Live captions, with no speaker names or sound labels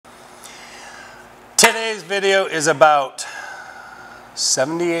Today's video is about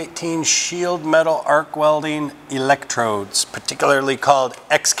 7018 shield metal arc welding electrodes, particularly called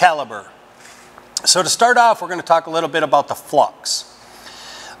Excalibur. So to start off, we're going to talk a little bit about the flux.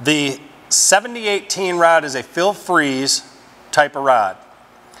 The 7018 rod is a fill freeze type of rod.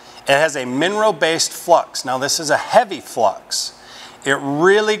 It has a mineral-based flux. Now this is a heavy flux. It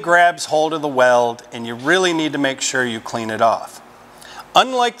really grabs hold of the weld and you really need to make sure you clean it off.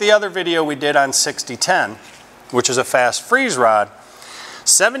 Unlike the other video we did on 6010, which is a fast freeze rod,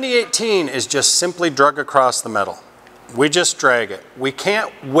 7018 is just simply drug across the metal. We just drag it. We can't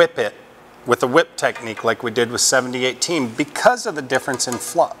whip it with a whip technique like we did with 7018 because of the difference in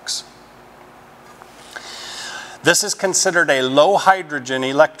flux. This is considered a low hydrogen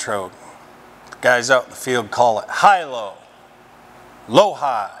electrode. The guys out in the field call it high-low,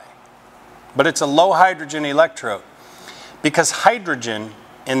 low-high, but it's a low hydrogen electrode. Because hydrogen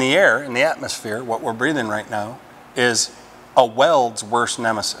in the air, in the atmosphere, what we're breathing right now, is a weld's worst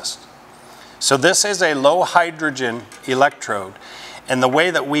nemesis. So this is a low hydrogen electrode. And the way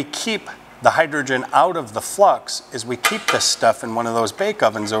that we keep the hydrogen out of the flux is we keep this stuff in one of those bake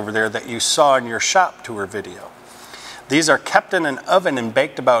ovens over there that you saw in your shop tour video. These are kept in an oven and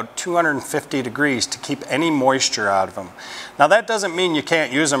baked about 250 degrees to keep any moisture out of them. Now that doesn't mean you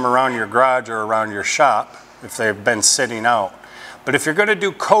can't use them around your garage or around your shop if they've been sitting out. But if you're going to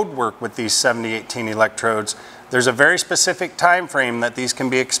do code work with these 7018 electrodes, there's a very specific time frame that these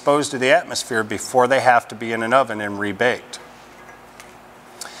can be exposed to the atmosphere before they have to be in an oven and rebaked.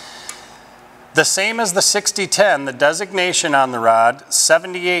 The same as the 6010, the designation on the rod,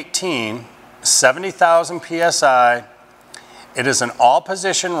 7018, 70,000 psi. It is an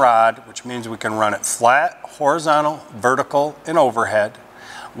all-position rod, which means we can run it flat, horizontal, vertical, and overhead.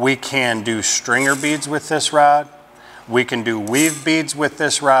 We can do stringer beads with this rod. We can do weave beads with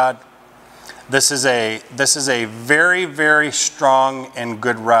this rod. This is a very, very strong and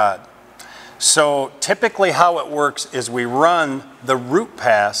good rod. So typically how it works is we run the root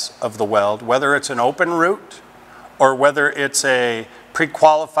pass of the weld, whether it's an open root or whether it's a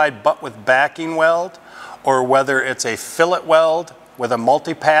pre-qualified butt with backing weld or whether it's a fillet weld with a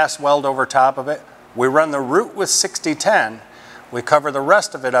multi-pass weld over top of it. We run the root with 6010. We cover the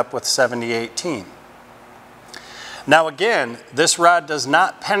rest of it up with 7018. Now again, this rod does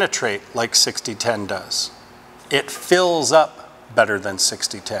not penetrate like 6010 does. It fills up better than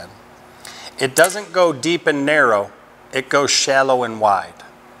 6010. It doesn't go deep and narrow, it goes shallow and wide.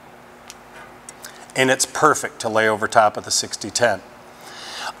 And it's perfect to lay over top of the 6010.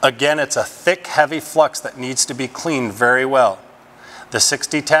 Again, it's a thick, heavy flux that needs to be cleaned very well. The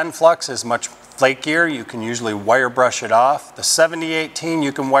 6010 flux is much flakier. You can usually wire brush it off. The 7018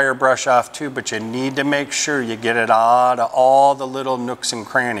 you can wire brush off too, but you need to make sure you get it out of all the little nooks and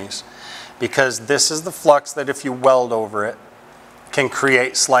crannies, because this is the flux that if you weld over it can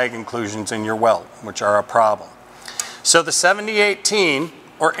create slag inclusions in your weld, which are a problem. So the 7018,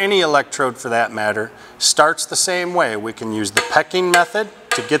 or any electrode for that matter, starts the same way. We can use the pecking method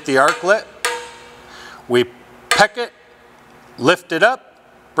to get the arc lit. We peck it, lift it up,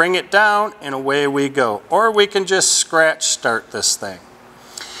 bring it down, and away we go. Or we can just scratch start this thing.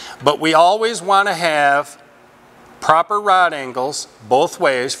 But we always want to have proper rod angles both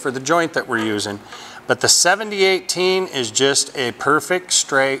ways for the joint that we're using. But the 7018 is just a perfect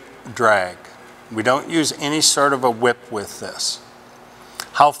straight drag. We don't use any sort of a whip with this.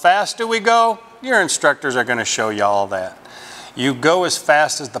 How fast do we go? Your instructors are going to show you all that. You go as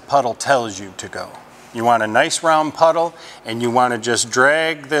fast as the puddle tells you to go. You want a nice round puddle and you want to just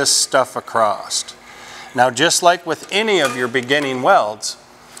drag this stuff across. Now just like with any of your beginning welds,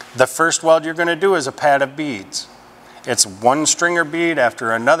 the first weld you're going to do is a pad of beads. It's one stringer bead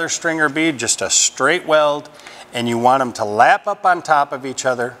after another stringer bead, just a straight weld, and you want them to lap up on top of each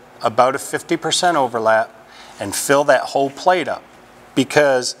other, about a 50% overlap, and fill that whole plate up,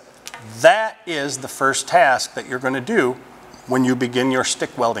 because that is the first task that you're going to do when you begin your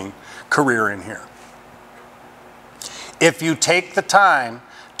stick welding career in here. If you take the time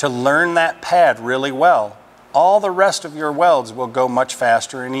to learn that pad really well, all the rest of your welds will go much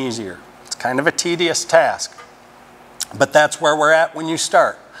faster and easier. It's kind of a tedious task, but that's where we're at when you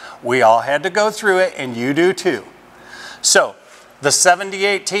start. We all had to go through it, and you do too. So the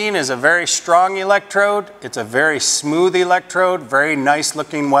 7018 is a very strong electrode. It's a very smooth electrode, very nice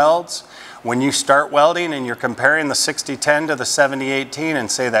looking welds. When you start welding and you're comparing the 6010 to the 7018 and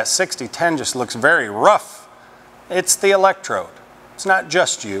say that 6010 just looks very rough, it's the electrode. It's not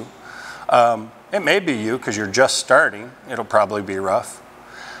just you. It may be you because you're just starting. It'll probably be rough.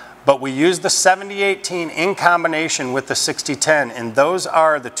 But we use the 7018 in combination with the 6010, and those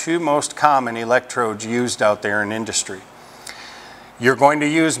are the two most common electrodes used out there in industry. You're going to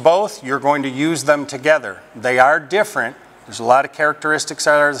use both, you're going to use them together. They are different. There's a lot of characteristics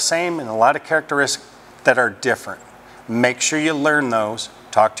that are the same and a lot of characteristics that are different. Make sure you learn those,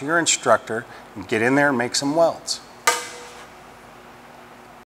 talk to your instructor, and get in there and make some welds.